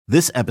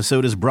This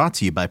episode is brought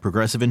to you by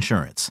Progressive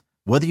Insurance.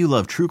 Whether you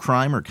love true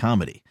crime or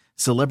comedy,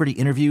 celebrity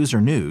interviews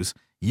or news,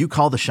 you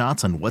call the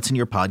shots on what's in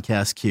your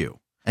podcast queue.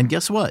 And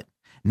guess what?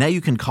 Now you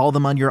can call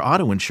them on your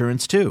auto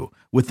insurance too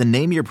with the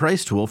Name Your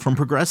Price tool from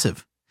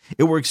Progressive.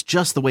 It works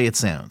just the way it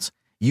sounds.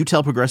 You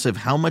tell Progressive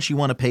how much you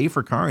want to pay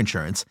for car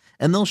insurance,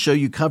 and they'll show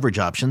you coverage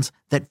options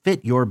that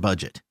fit your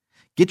budget.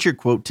 Get your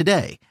quote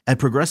today at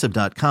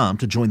Progressive.com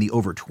to join the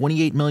over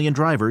 28 million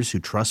drivers who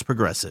trust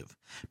Progressive.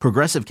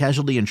 Progressive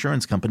Casualty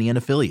Insurance Company and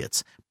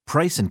Affiliates.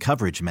 Price and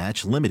coverage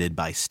match limited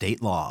by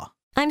state law.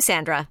 I'm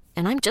Sandra,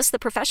 and I'm just the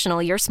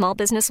professional your small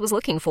business was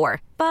looking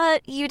for.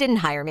 But you didn't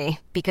hire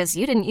me because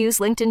you didn't use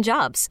LinkedIn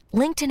Jobs.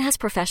 LinkedIn has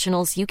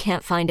professionals you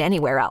can't find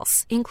anywhere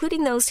else,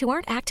 including those who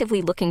aren't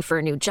actively looking for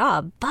a new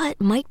job, but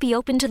might be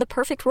open to the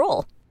perfect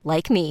role,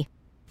 like me.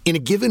 In a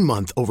given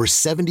month, over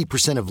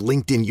 70% of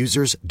LinkedIn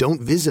users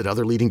don't visit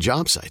other leading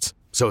job sites.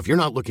 So if you're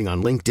not looking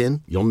on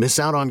LinkedIn, you'll miss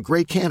out on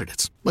great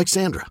candidates like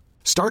Sandra.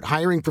 Start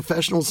hiring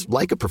professionals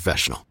like a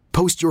professional.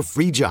 Post your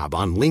free job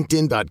on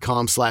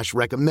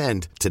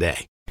linkedin.com/recommend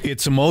today.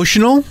 It's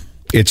emotional,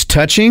 it's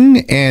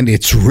touching, and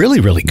it's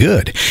really, really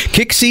good.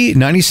 Kixie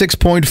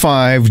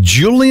 96.5,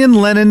 Julian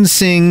Lennon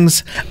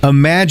sings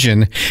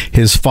Imagine,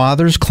 his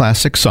father's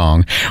classic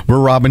song. We're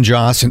Rob and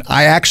Joss, and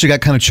I actually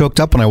got kind of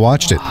choked up when I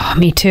watched it. Oh,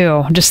 me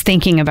too, just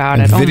thinking about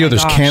In it. the video,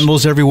 there's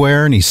candles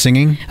everywhere, and he's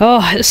singing.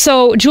 Oh,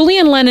 so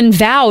Julian Lennon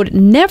vowed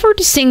never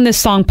to sing this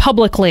song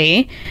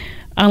publicly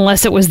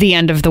unless it was the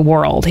end of the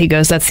world. He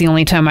goes, that's the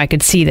only time I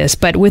could see this.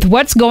 But with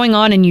what's going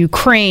on in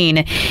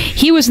Ukraine,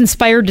 he was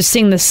inspired to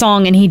sing the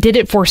song, and he did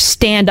it for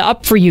Stand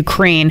Up for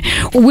Ukraine,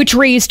 which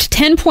raised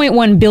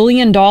 $10.1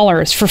 billion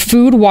for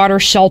food, water,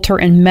 shelter,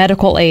 and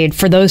medical aid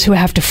for those who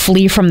have to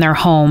flee from their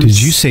homes.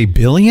 Did you say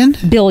billion?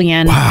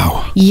 Billion.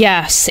 Wow.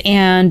 Yes,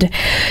 and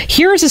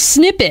here's a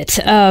snippet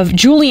of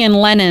Julian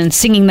Lennon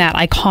singing that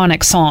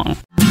iconic song.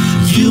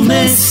 You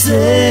may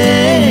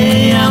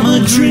say I'm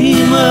a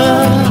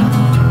dreamer,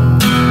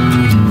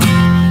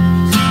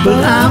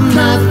 but I'm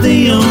not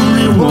the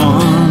only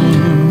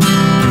one.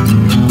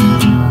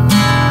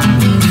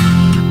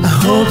 I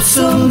hope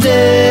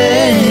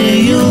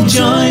someday you'll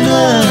join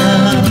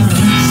us,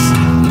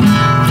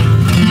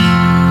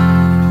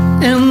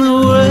 and the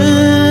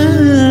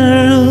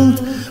world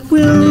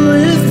will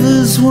live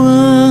as one.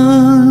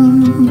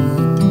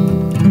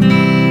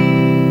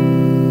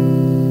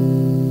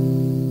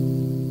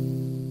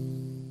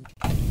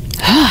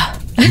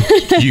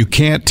 You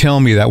can't tell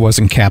me that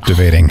wasn't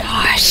captivating.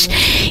 Gosh.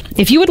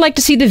 If you would like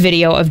to see the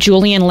video of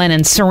Julian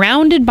Lennon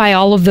surrounded by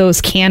all of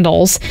those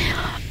candles,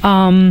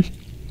 and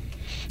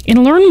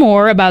learn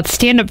more about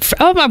stand-up...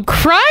 Oh, I'm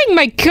crying,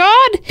 my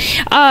God!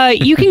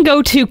 You can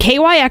go to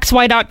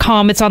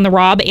kyxy.com. It's on the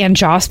Rob and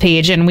Joss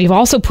page, and we've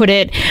also put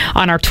it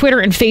on our Twitter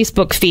and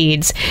Facebook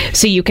feeds,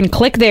 so you can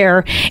click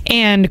there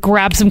and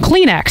grab some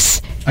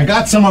Kleenex. I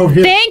got some over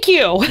here. Thank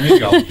you! There you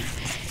go.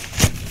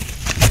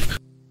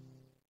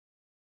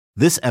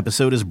 This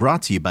episode is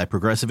brought to you by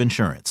Progressive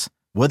Insurance.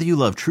 Whether you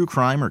love true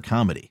crime or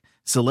comedy,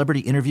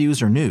 celebrity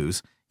interviews or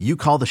news, you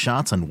call the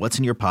shots on what's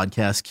in your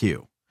podcast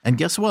queue. And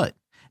guess what?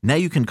 Now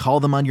you can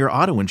call them on your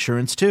auto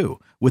insurance too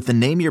with the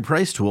Name Your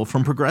Price tool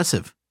from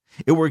Progressive.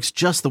 It works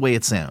just the way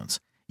it sounds.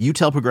 You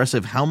tell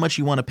Progressive how much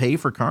you want to pay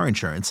for car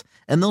insurance,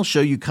 and they'll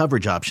show you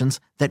coverage options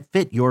that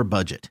fit your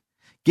budget.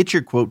 Get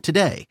your quote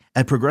today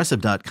at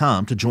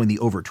Progressive.com to join the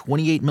over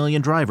 28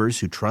 million drivers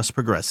who trust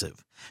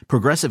Progressive.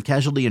 Progressive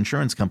Casualty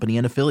Insurance Company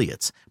and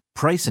Affiliates.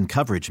 Price and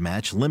coverage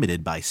match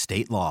limited by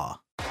state law.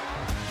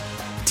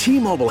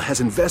 T-Mobile has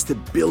invested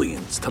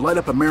billions to light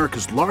up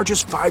America's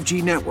largest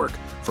 5G network,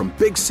 from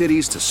big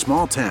cities to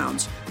small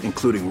towns,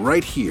 including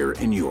right here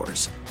in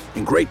yours.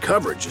 And great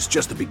coverage is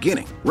just the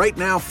beginning. Right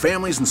now,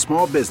 families and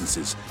small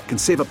businesses can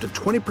save up to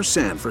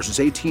 20% versus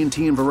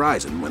AT&T and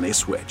Verizon when they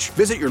switch.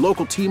 Visit your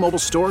local T-Mobile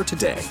store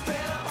today.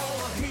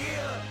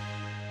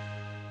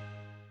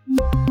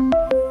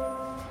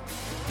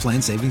 Plan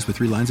savings with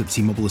 3 lines of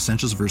T-Mobile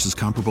Essentials versus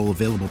comparable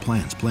available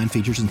plans. Plan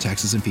features and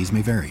taxes and fees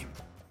may vary.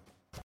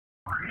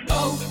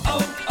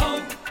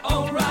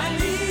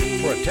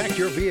 Protect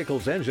your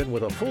vehicle's engine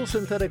with a full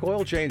synthetic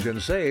oil change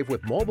and save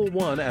with Mobil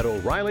 1 at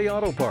O'Reilly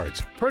Auto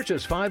Parts.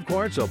 Purchase 5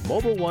 quarts of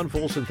Mobil 1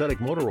 full synthetic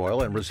motor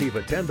oil and receive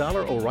a $10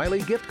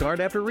 O'Reilly gift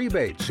card after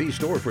rebate. See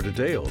store for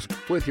details.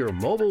 With your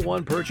Mobil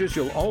 1 purchase,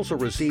 you'll also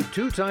receive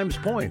 2 times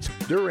points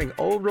during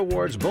O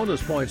Rewards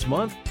Bonus Points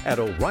Month at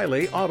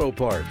O'Reilly Auto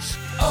Parts.